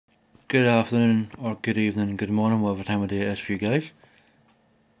Good afternoon, or good evening, good morning, whatever time of day it is for you guys.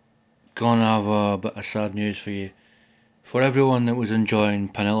 Gonna have a bit of sad news for you. For everyone that was enjoying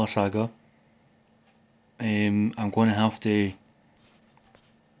Panilla Saga, I'm going to have to,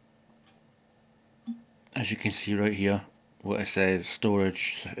 as you can see right here, what it says,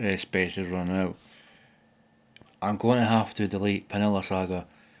 storage space is running out. I'm going to have to delete Panilla Saga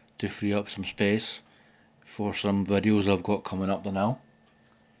to free up some space for some videos I've got coming up now.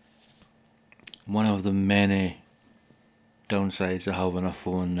 One of the many downsides of having a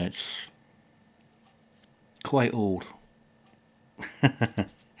phone that's quite old.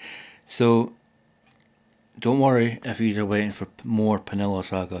 So don't worry if you're waiting for more Panilla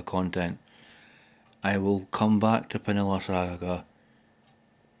Saga content. I will come back to Panilla Saga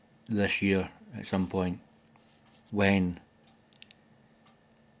this year at some point when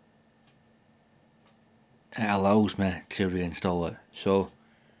it allows me to reinstall it. So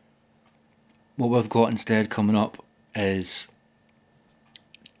what we've got instead coming up is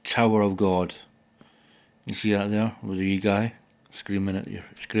Tower of God. You see that there with the wee guy screaming at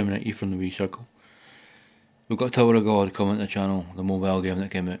you from the wee circle. We've got Tower of God coming to the channel, the mobile game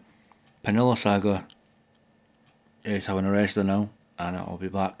that came out. Panilla Saga is having a rest now, and I'll be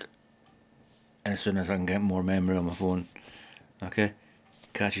back as soon as I can get more memory on my phone. Okay,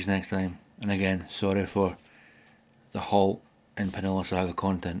 catch you next time. And again, sorry for the halt in Panilla Saga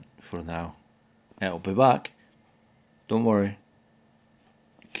content for now. It'll be back. Don't worry.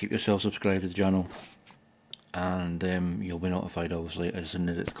 Keep yourself subscribed to the channel, and you'll be notified obviously as soon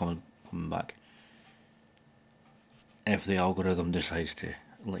as it's coming back. If the algorithm decides to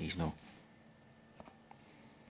let you know.